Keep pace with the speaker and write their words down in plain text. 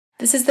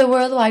This is the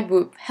Worldwide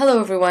Whoop.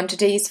 Hello everyone,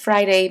 today is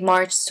Friday,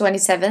 March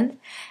 27th,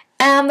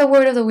 and the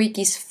word of the week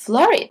is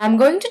florid. I'm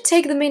going to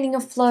take the meaning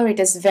of florid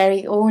as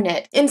very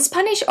ornate. In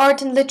Spanish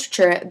art and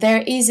literature,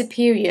 there is a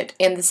period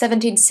in the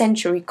 17th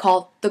century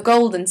called the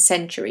Golden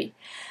Century,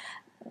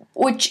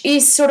 which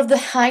is sort of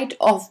the height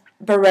of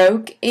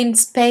Baroque in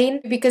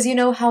Spain, because you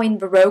know how in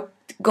Baroque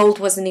gold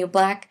was the new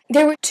black?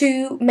 There were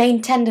two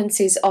main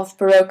tendencies of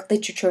Baroque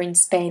literature in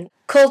Spain,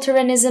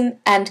 Culteranism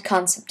and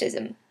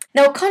Conceptism.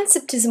 Now,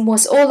 Conceptism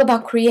was all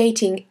about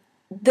creating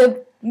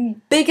the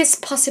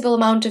biggest possible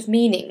amount of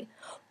meaning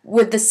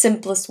with the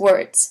simplest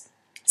words.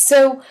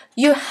 So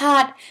you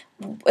had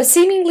a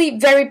seemingly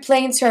very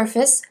plain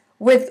surface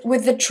with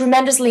the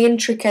tremendously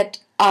intricate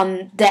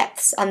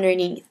depths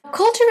underneath.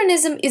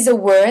 Culteranism is a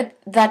word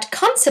that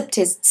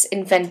Conceptists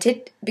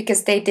invented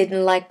because they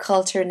didn't like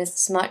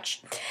Culteranists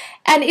much.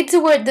 And it's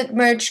a word that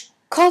merged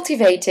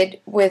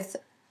cultivated with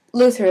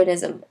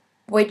Lutheranism,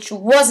 which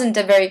wasn't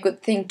a very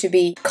good thing to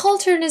be.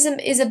 Culteranism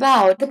is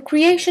about the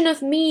creation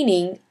of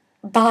meaning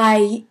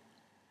by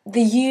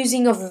the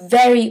using of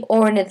very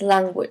ornate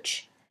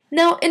language.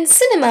 Now, in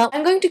cinema,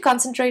 I'm going to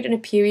concentrate on a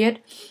period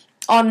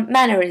on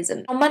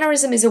mannerism. Now,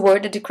 mannerism is a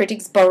word that the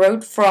critics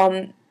borrowed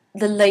from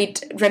the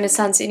late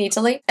Renaissance in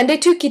Italy, and they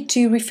took it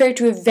to refer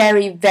to a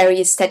very, very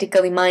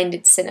aesthetically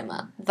minded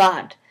cinema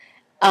that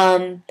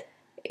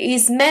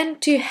is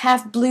meant to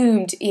have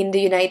bloomed in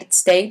the United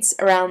States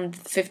around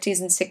the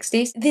 50s and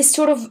 60s. This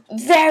sort of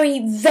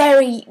very,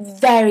 very,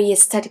 very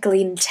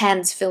aesthetically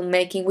intense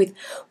filmmaking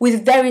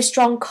with very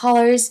strong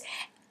colors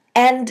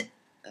and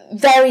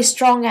very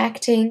strong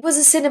acting. It was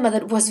a cinema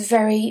that was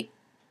very...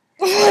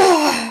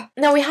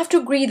 Now, we have to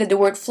agree that the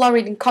word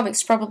florid in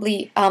comics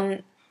probably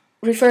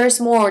refers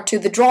more to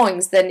the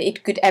drawings than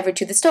it could ever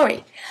to the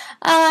story.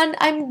 And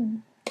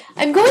I'm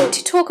going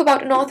to talk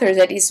about an author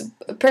that is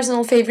a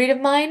personal favorite of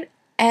mine,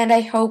 and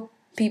I hope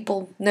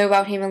people know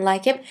about him and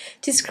like him.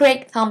 It is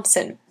Craig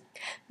Thompson,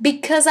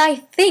 because I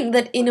think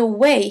that in a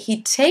way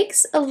he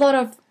takes a lot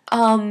of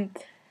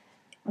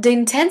the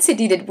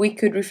intensity that we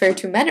could refer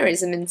to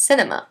mannerism in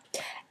cinema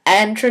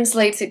and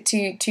translates it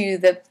to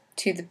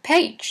the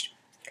page.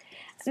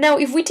 Now,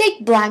 if we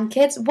take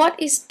Blankets, what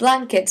is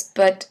Blankets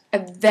but a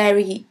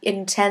very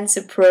intense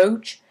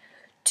approach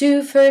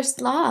to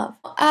first love?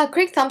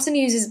 Craig Thompson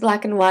uses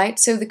black and white,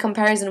 so the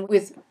comparison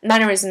with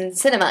mannerism in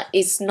cinema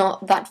is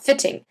not that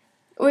fitting.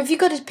 Or if you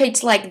got a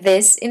page like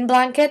this in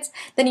Blankets,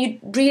 then you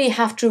really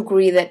have to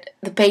agree that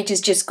the page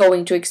is just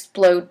going to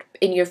explode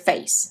in your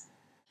face.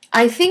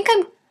 I think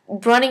I'm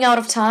running out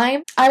of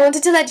time. I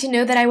wanted to let you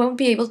know that I won't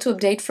be able to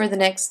update for the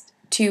next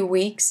 2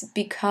 weeks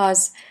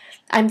because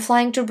I'm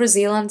flying to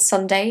Brazil on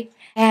Sunday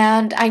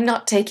and I'm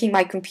not taking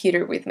my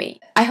computer with me.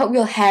 I hope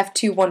you'll have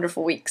 2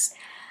 wonderful weeks.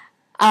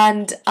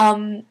 And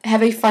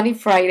have a funny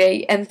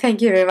Friday, and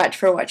thank you very much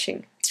for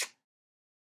watching.